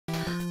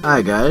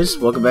Hi guys,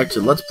 welcome back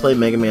to Let's Play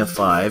Megaman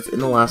 5. In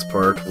the last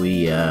part,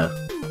 we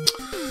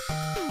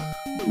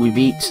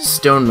beat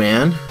Stone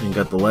Man and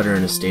got the letter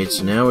in his state,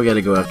 so now we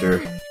gotta go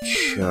after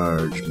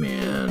Charge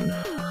Man.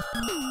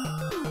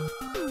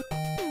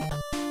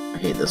 I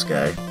hate this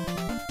guy.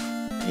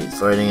 I hate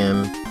fighting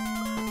him.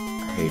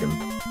 I hate him.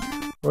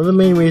 One of the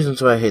main reasons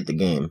why I hate the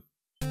game.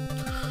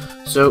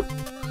 So,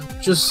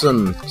 just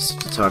some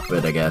to talk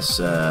about, I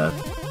guess.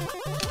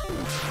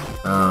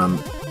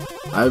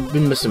 I've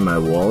been missing my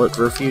wallet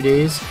for a few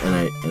days, and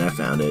I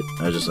found it.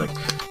 I was just like,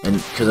 and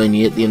because I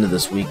need it at the end of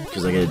this week,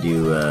 because I gotta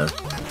do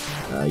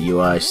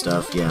UI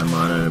stuff. Yeah, I'm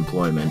on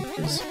unemployment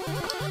because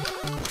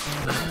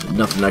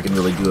nothing I can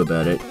really do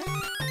about it.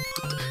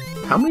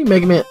 How many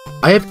Mega Man?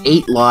 I have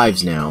 8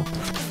 lives now.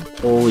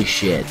 Holy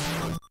shit!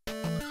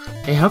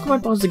 Hey, how come I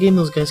paused the game?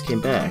 Those guys came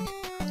back.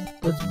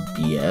 That's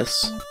BS.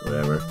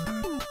 Whatever.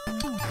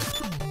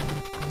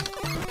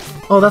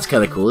 Oh, that's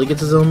kind of cool. He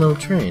gets his own little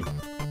train.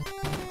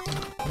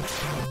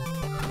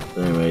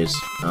 Anyways,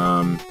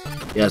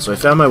 yeah, so I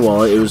found my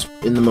wallet. It was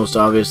in the most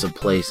obvious of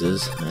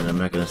places, and I'm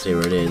not gonna say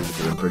where it is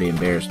because I'm pretty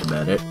embarrassed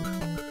about it.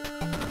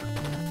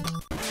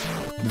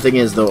 The thing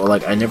is, though,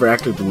 like, I never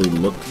actively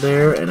looked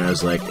there, and I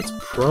was like, it's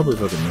probably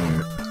fucking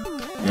there.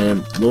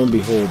 And lo and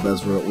behold,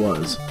 that's where it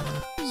was.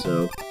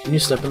 So, can you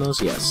step in those?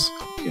 Yes.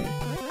 Okay.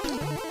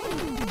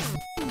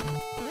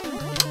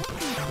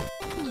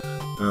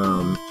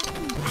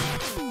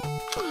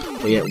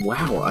 But yeah,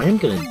 wow, I am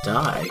gonna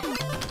die.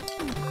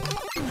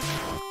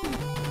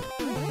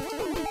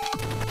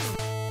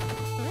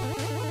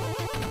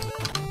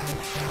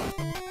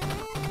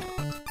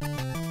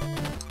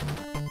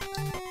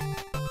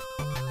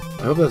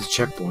 I hope that's a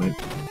checkpoint.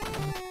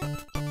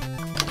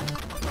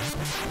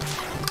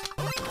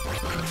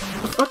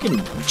 The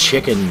fucking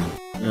chicken.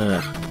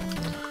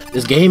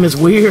 This game is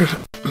weird.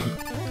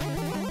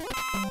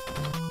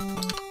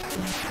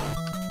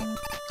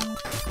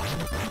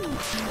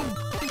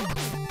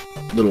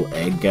 Little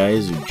egg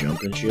guys who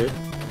jump and shit.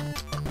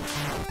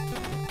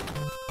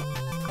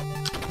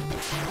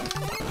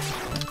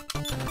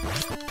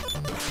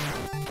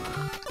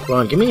 Come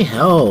on, give me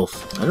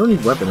health. I don't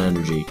need weapon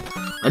energy.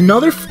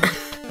 Another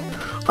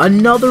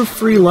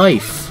free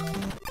life.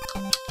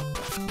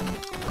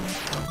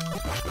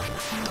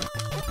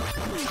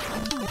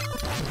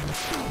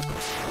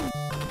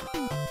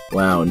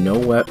 Wow,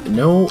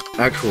 no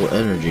actual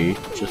energy,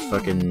 just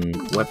fucking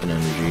weapon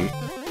energy.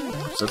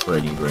 So that's what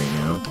I need right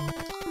now.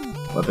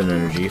 Weapon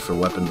energy for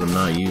weapons I'm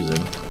not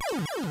using.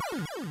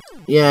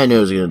 Yeah, I knew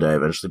I was gonna die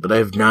eventually, but I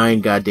have 9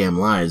 goddamn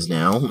lives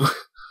now.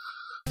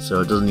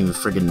 So it doesn't even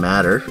friggin'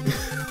 matter.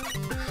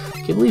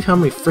 Can't believe how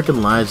many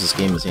frickin' lives this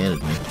game has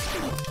handed me.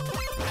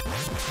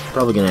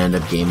 Probably gonna end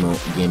up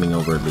gaming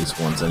over at least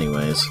once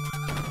anyways.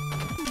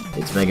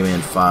 It's Mega Man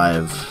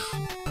 5,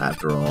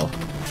 after all.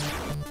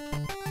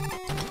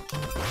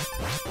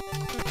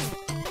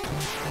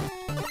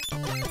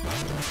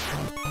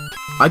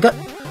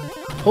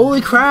 Holy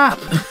crap!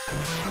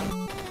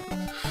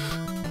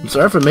 I'm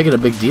sorry for making a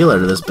big deal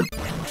out of this, but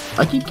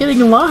I keep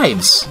getting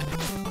lives!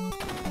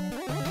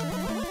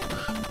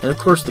 And of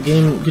course the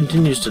game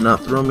continues to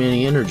not throw me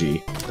any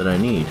energy that I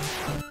need.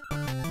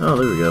 Oh,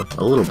 there we go.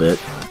 A little bit.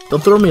 They'll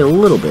throw me a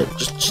little bit,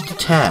 just a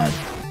tad.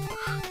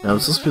 Now I'm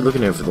supposed to be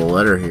looking out for the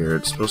letter here.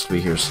 It's supposed to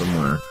be here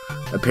somewhere.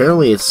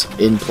 Apparently it's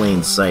in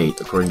plain sight,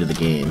 according to the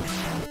game.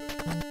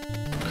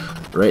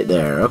 Right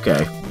there,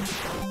 okay.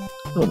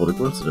 Oh, what a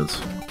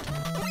coincidence.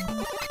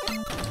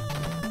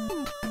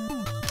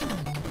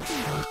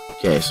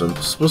 Okay, so I'm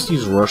supposed to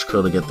use Rush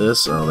Coil to get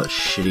this. Oh, that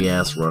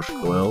shitty-ass Rush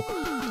Coil.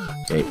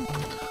 Okay.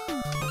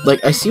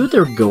 Like, I see what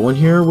they're going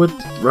here with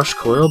Rush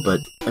Coil, but,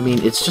 I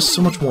mean, it's just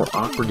so much more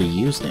awkward to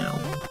use now.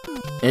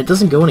 And it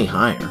doesn't go any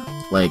higher.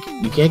 Like,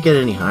 you can't get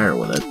any higher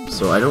with it,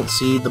 so I don't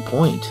see the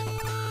point.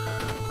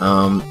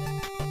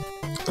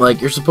 Like,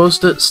 you're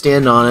supposed to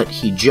stand on it,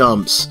 he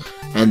jumps,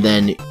 and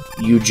then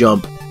you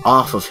jump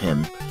off of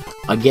him.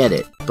 I get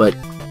it, but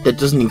that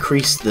doesn't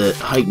increase the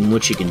height in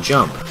which he can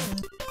jump.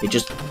 It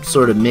just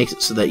sort of makes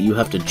it so that you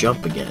have to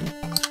jump again.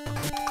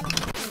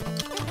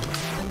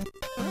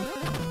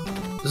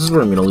 This is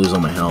where I'm gonna lose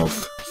all my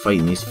health,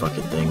 fighting these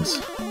fucking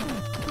things.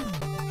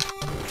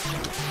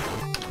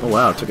 Oh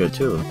wow, I took out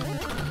 2 of them.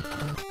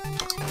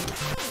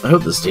 I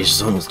hope this stage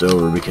is almost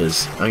over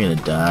because I'm gonna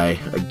die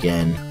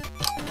again.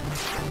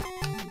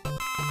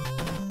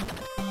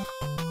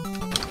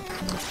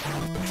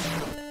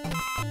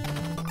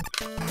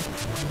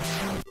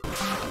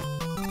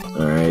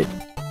 Alright.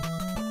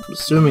 I'm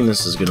assuming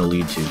this is gonna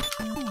lead to...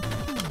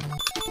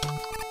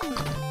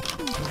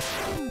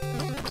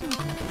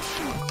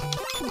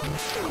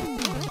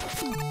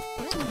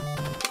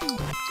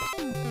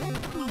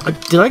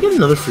 Did I get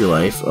another free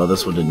life? Oh,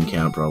 this one didn't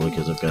count probably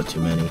because I've got too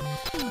many.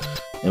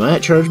 Am I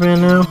at Charge Man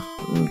now?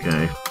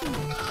 Okay.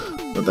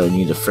 Not that I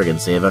need to friggin'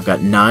 save. I've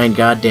got 9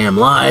 goddamn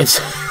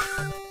lives.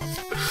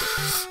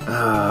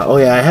 Oh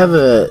yeah, I have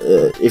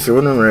a... if you're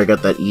wondering where I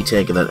got that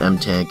E-Tank and that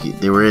M-Tank,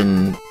 they were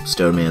in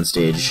Stone Man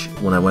stage.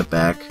 When I went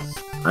back,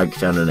 I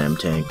found an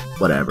M-Tank.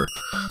 Whatever.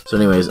 So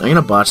anyways, I'm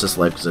gonna botch this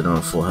life because I don't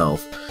have full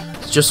health.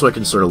 It's just so I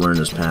can sort of learn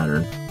this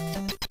pattern.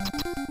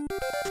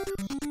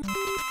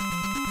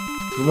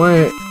 From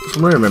what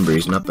I remember,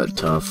 he's not that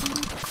tough.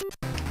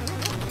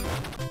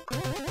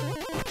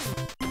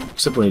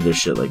 Except when he does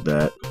shit like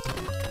that.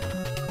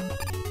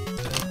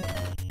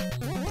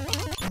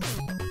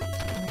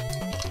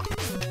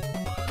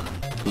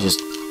 He just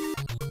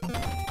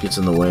gets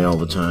in the way all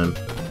the time.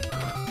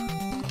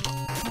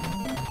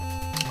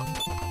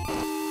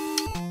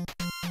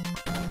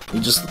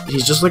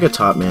 He's just like a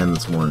top man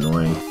that's more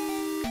annoying.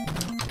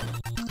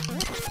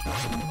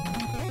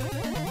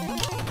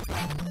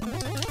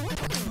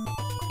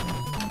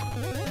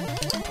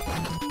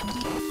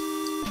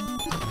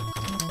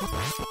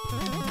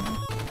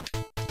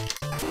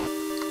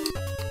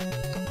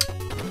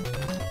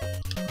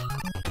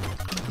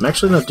 I'm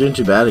actually not doing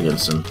too bad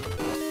against him.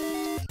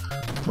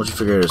 Once you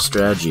figure out his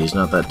strategy, he's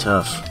not that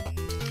tough.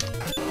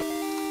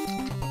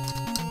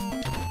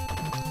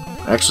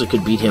 I actually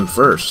could beat him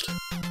first.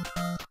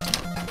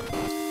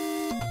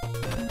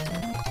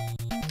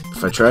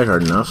 If I tried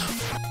hard enough.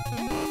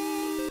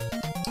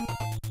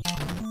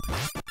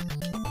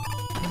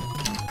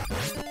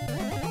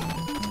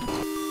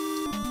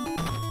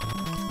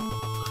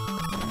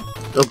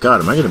 Oh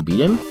god, am I gonna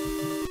beat him?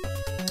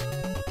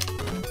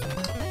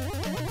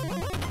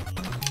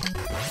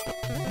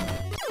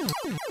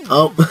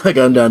 Oh, I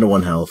got him down to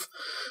 1 health.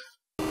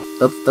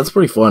 That's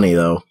pretty funny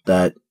though,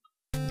 that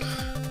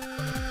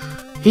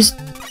he's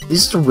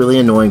just a really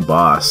annoying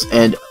boss,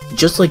 and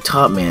just like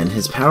Top Man,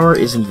 his power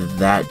isn't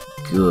that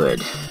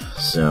good.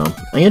 So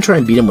I'm gonna try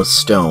and beat him with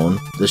stone.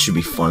 This should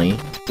be funny.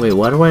 Wait,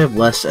 why do I have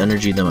less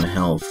energy than my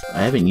health?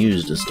 I haven't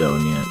used a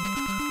stone yet.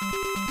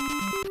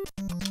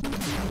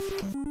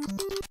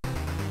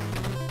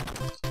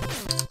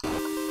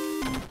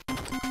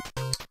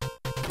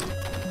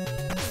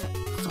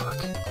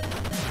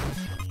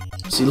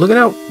 See, look at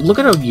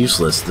how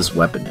useless this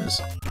weapon is.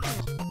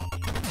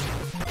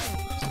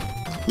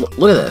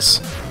 Look at this.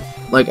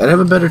 Like, I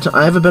have a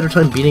better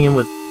time beating him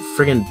with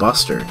friggin'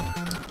 Buster.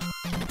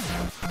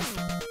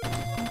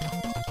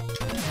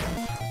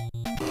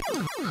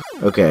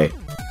 Okay.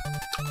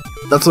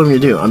 That's what I'm gonna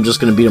do. I'm just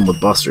gonna beat him with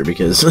Buster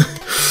because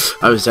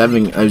I was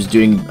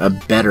doing a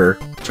better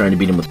trying to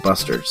beat him with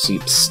Buster. See,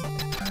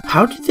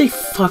 how did they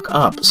fuck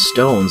up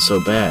stone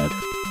so bad?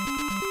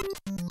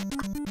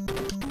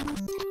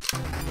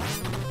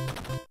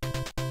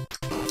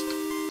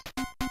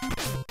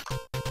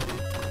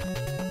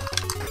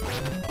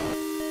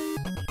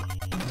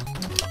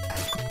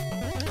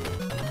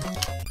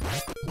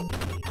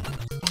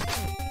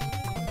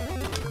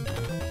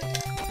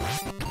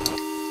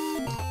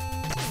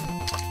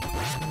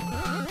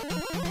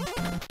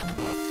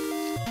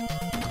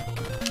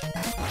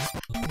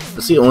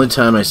 That's the only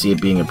time I see it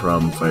being a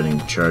problem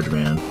fighting Charge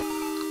Man.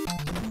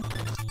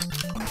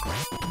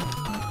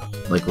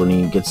 Like when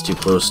he gets too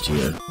close to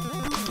you.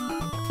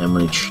 And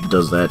when he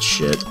does that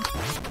shit.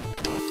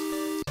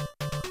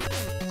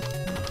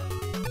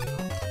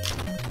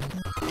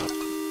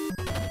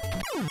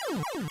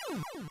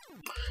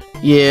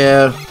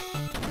 Yeah.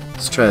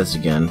 Let's try this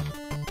again.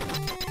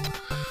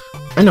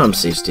 I know I'm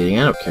safe stating,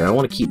 I don't care. I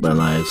want to keep my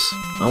lives.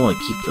 I want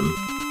to keep them.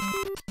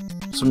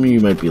 Some of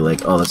you might be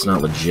like, oh, that's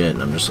not legit.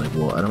 And I'm just like,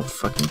 well, I don't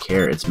fucking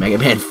care. It's Mega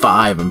Man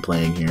 5 I'm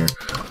playing here.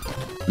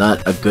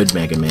 Not a good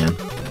Mega Man.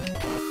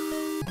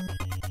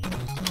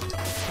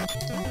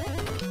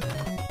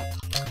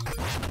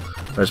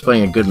 If I was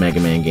playing a good Mega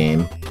Man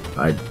game,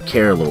 I'd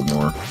care a little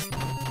more.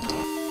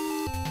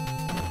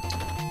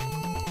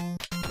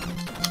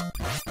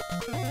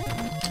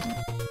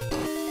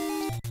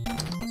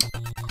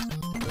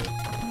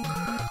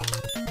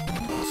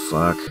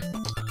 Fuck.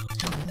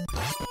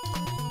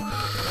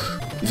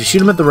 If you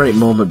shoot him at the right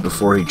moment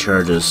before he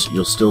charges,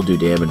 you'll still do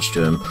damage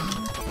to him.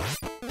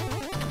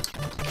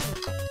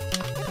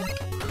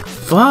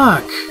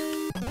 Fuck!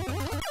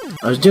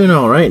 I was doing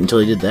alright until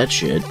he did that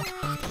shit.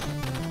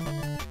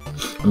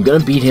 I'm gonna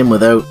beat him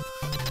without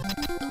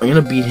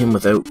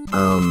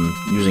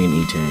using an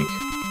E-Tank.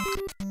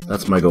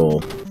 That's my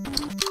goal.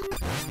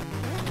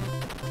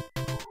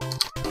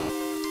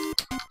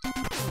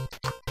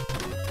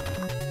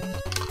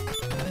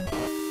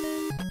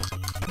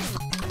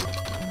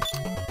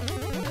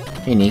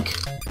 Hey, Neek.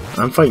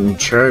 I'm fighting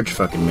Charge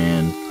fucking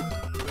Man.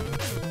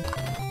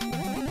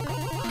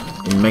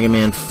 In Mega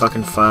Man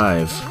fucking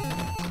 5.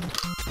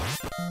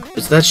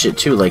 It's that shit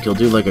too, like he'll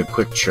do like a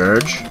quick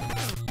charge.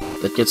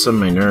 That gets on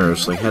my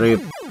nerves. Like, how do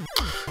you...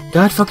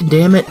 God fucking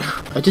damn it!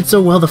 I did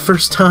so well the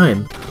first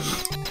time!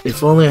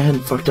 If only I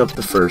hadn't fucked up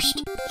the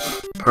first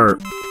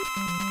part.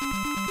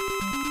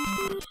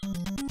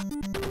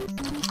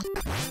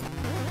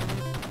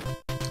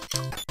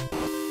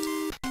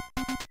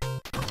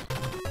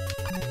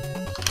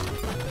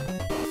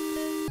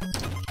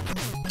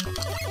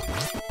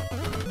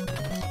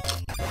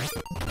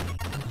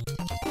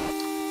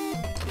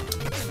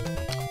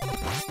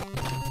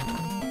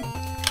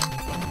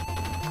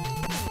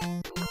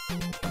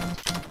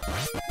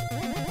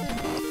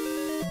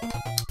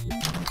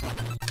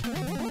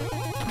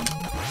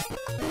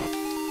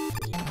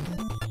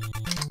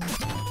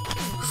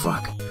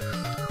 fuck.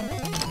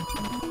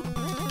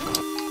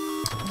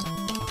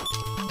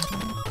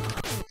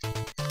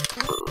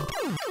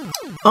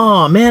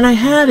 Aw, man, I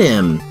had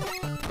him!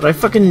 But I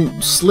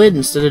fucking slid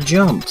instead of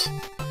jumped.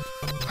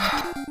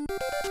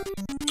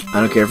 I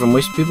don't care if I'm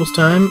wasting people's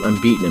time,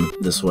 I'm beating him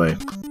this way.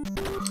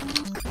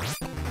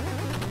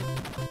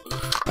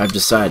 I've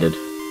decided.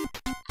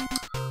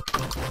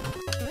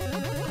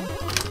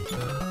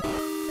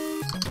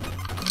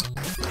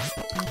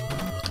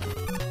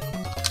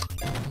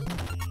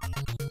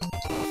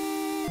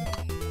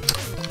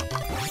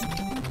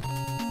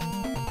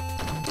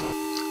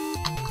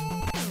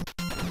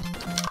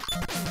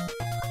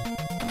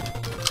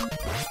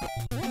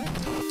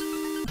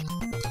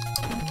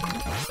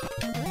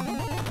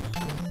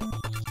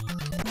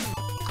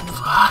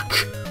 Fuck.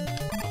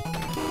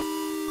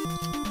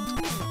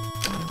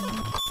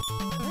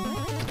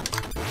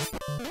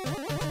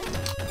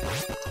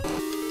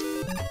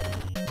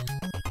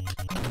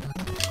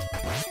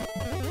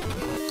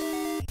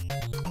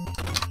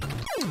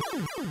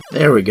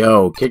 There we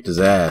go. Kicked his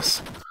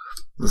ass.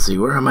 Let's see,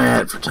 where am I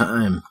at for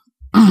time?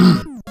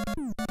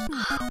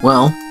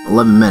 Well,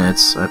 11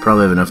 minutes. I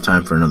probably have enough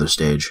time for another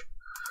stage.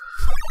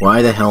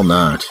 Why the hell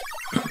not?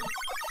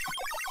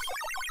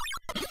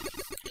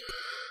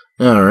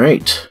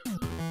 Alright.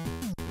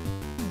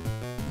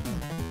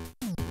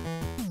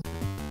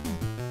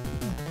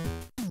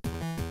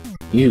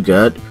 You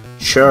got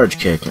Charge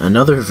Kick,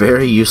 another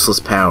very useless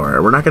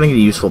power. We're not going to get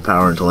a useful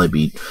power until I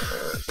beat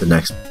the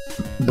next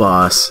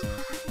boss,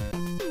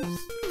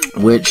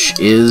 which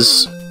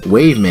is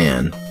Wave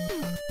Man.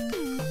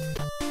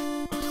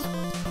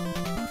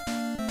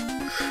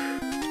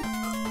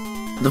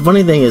 The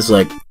funny thing is,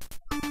 like,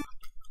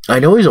 I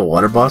know he's a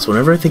water boss.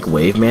 Whenever I think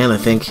Wave Man, I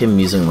think him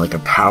using like a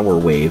power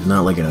wave,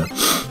 not like a...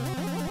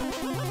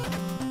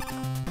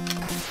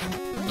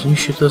 Can you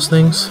shoot those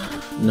things?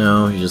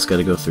 No, you just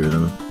gotta go through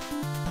them.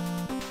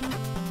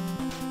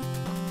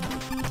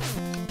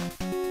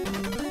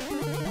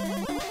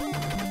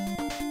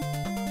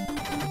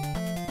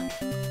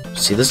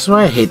 See, this is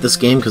why I hate this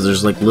game, because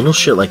there's like little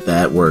shit like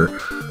that where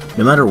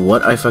no matter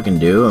what I fucking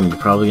do, I'm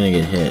probably gonna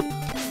get hit.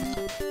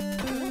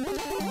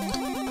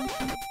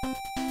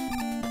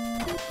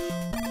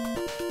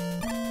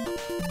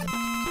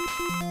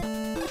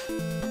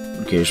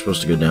 Okay, you're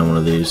supposed to go down one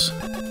of these.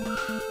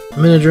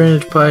 I'm in a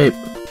drainage pipe.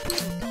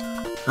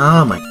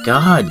 Oh my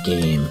god,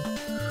 game.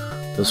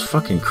 Those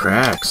fucking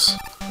cracks.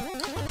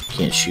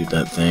 Can't shoot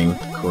that thing,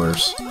 of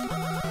course.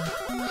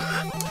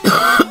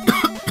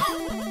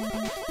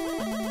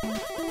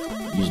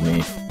 Excuse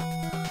me.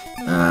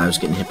 I was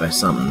getting hit by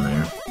something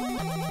there.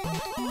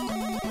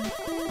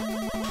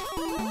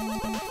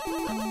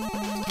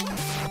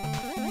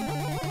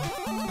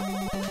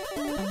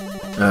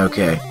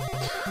 Okay.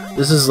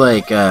 This is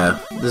like,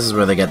 this is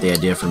where they got the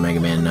idea for Mega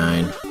Man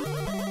 9.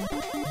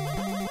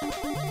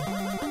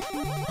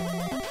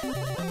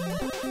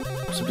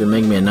 Except in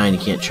Mega Man 9 you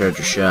can't charge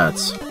your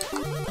shots.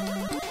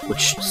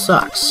 Which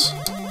sucks.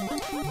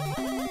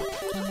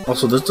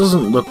 Also, this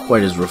doesn't look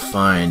quite as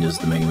refined as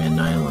the Mega Man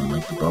 9 one.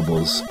 Like, the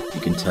bubbles, you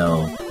can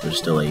tell they're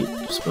still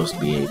supposed to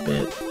be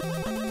 8-bit.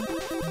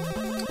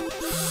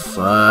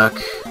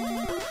 Fuck.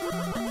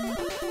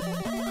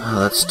 Oh,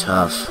 that's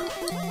tough.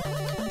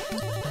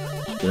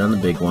 Get on the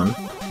big one.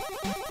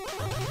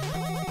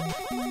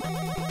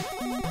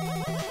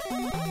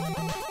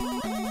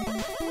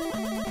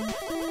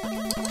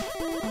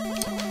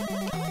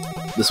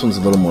 This one's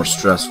a little more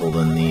stressful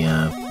than the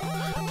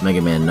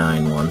Mega Man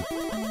 9 one.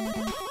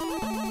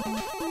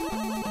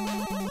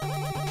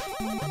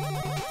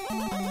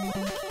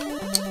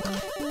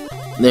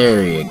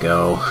 There you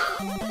go.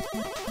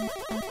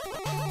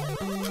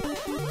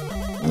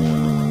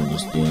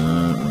 Just do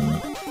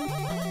that.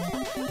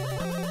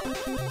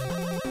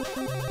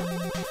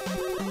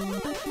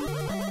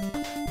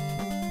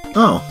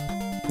 Oh,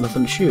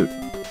 nothing to shoot.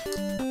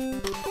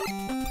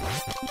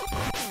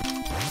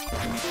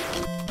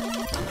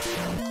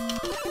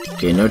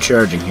 Okay, no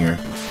charging here.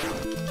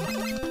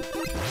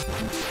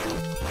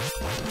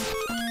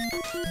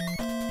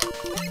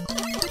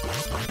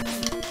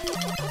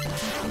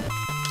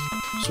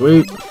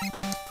 Sweet.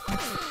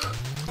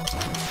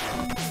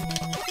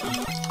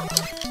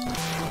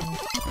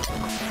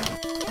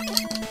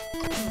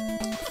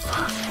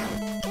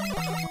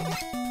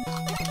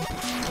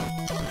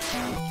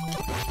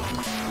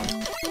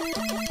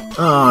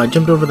 Oh, I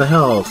jumped over the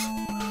health.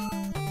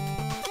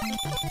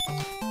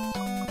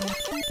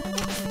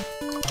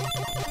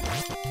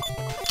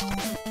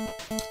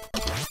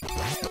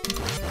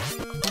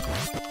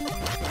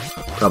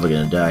 Probably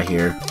gonna die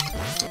here.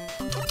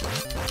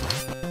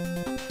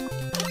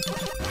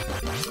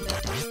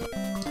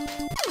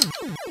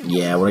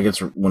 Yeah,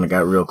 when it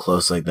got real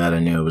close like that, I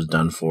knew it was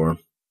done for.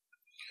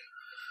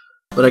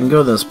 But I can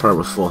go to this part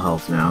with full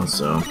health now,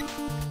 so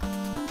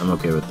I'm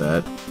okay with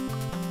that.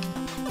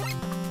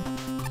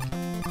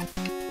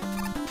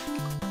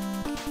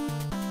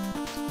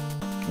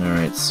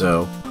 Alright,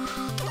 so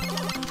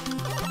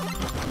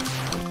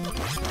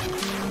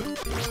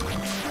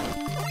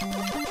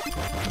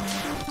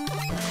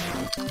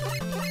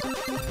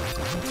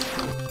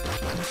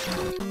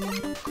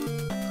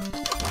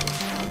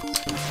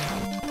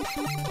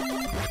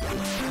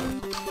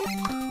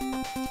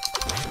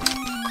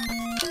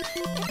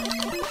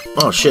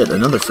Oh shit,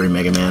 another free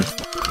Mega Man.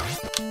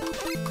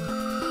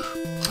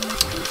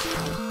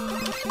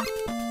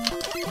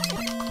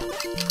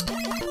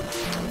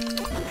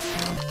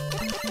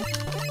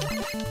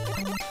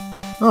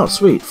 Oh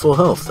sweet, full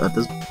health at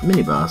this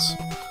mini-boss.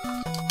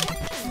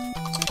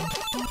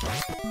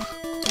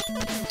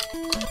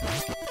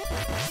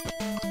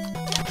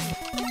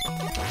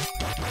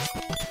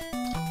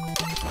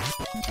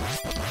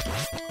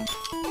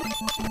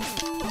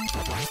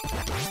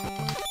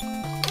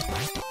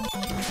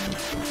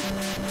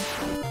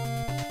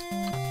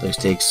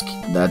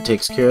 That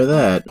takes care of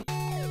that.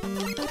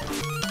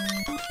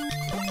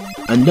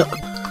 I know.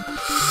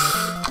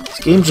 This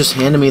game just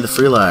handed me the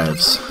free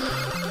lives.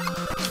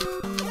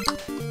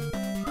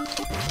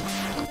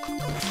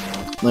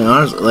 Like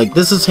honestly, like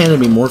this has handed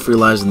me more free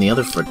lives than the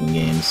other frickin'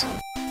 games.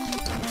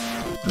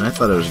 And I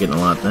thought I was getting a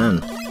lot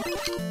then.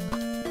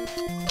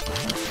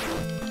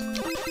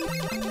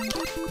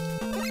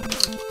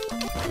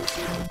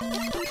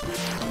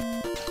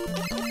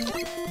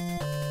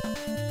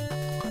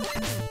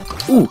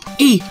 Ooh,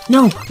 E!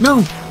 No!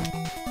 No!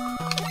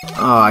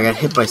 Oh, I got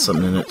hit by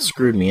something and it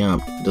screwed me up.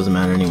 It doesn't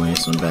matter anyway,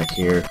 so I'm back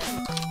here.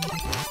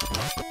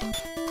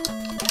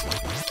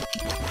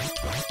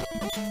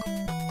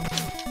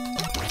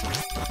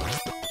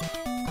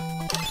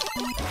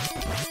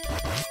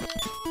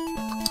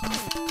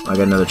 I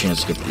got another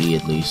chance to get the E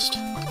at least.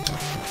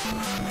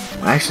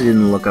 I actually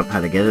didn't look up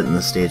how to get it in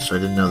this stage, so I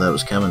didn't know that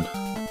was coming.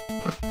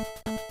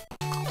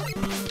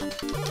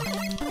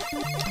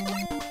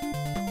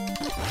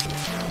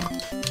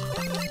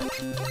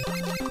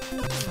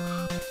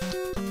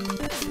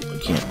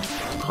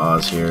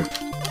 Pause here.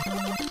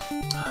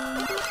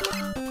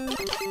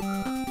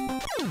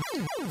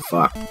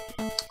 Fuck.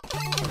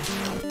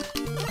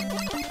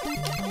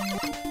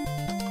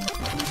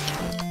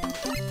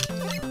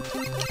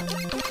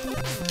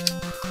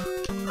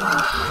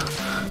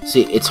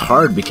 See, it's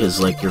hard because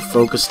like you're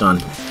focused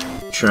on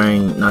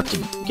trying not to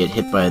get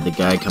hit by the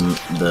guy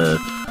the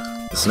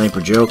Sniper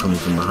Joe coming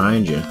from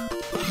behind you.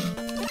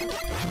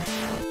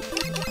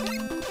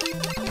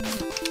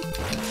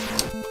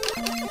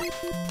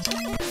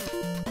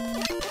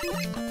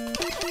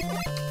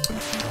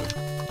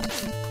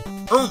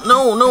 Oh,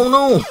 no, no,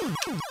 no!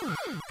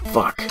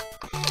 Fuck.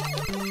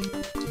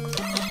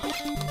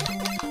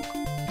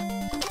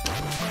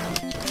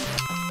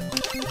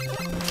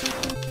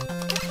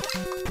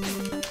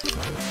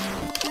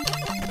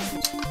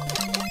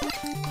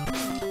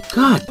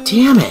 God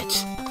damn it!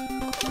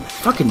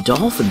 Fucking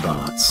dolphin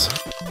bots.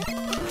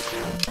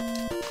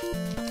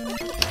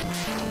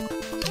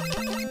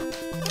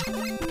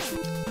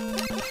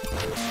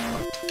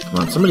 Come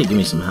on, somebody give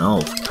me some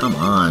health. Come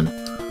on.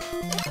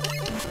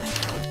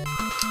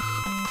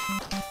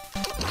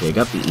 Okay, I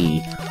got the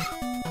E.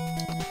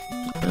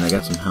 And I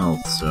got some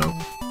health, so...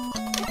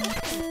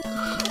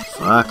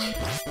 Fuck.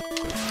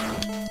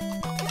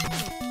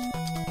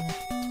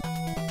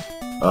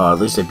 Oh, at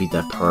least I beat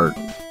that part.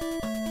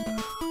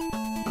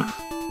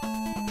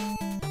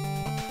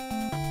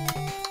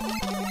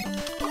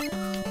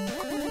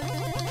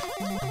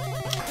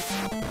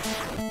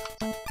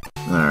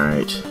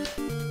 Alright.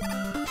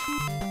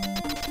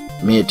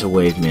 Made it to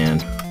Wave Man.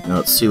 Now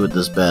let's see what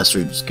this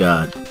bastard's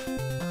got.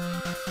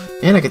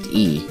 And I got the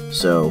E,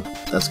 so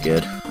that's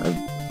good. I've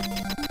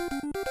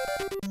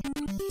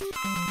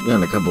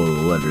gotten a couple of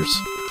the letters.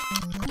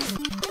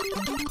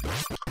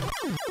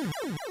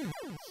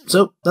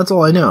 So, that's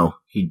all I know.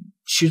 He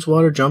shoots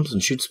water, jumps,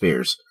 and shoots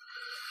spears.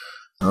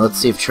 Now let's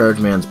see if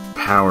Charge Man's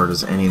power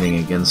does anything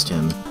against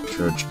him.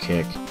 Charge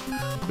kick.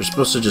 We're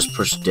supposed to just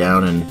push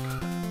down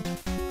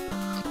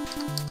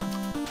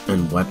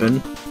and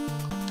weapon.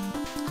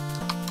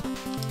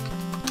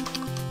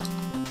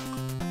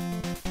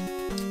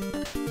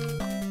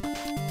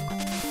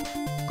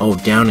 Oh,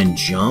 down and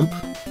jump?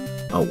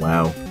 Oh,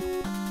 wow.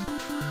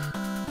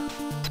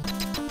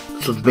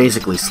 So it's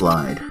basically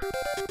slide.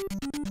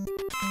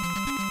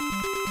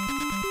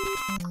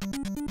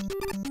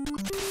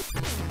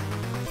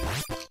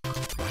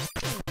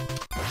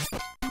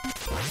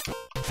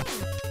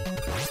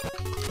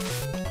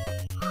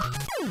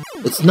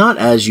 It's not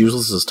as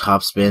useless as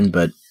top spin,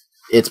 but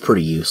it's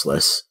pretty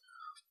useless.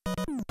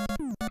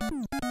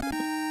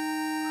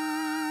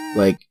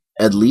 Like,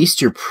 at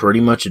least you're pretty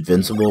much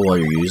invincible while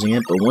you're using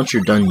it, but once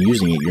you're done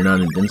using it, you're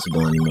not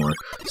invincible anymore,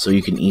 so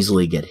you can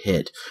easily get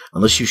hit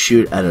unless you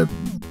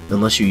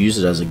use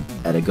it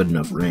at a good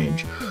enough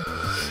range.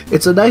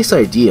 It's a nice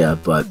idea,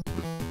 but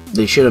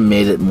they should have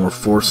made it more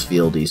force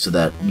fieldy so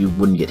that you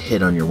wouldn't get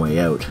hit on your way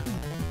out.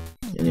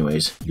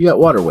 Anyways, you got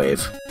Water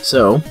Wave.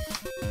 So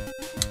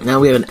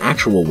now we have an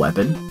actual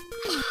weapon.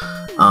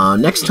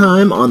 Next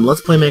time on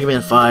Let's Play Mega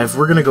Man 5,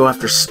 we're gonna go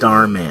after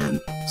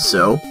Starman.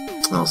 So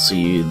I'll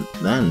see you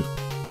then.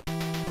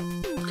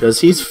 'Cause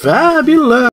he's fabulous!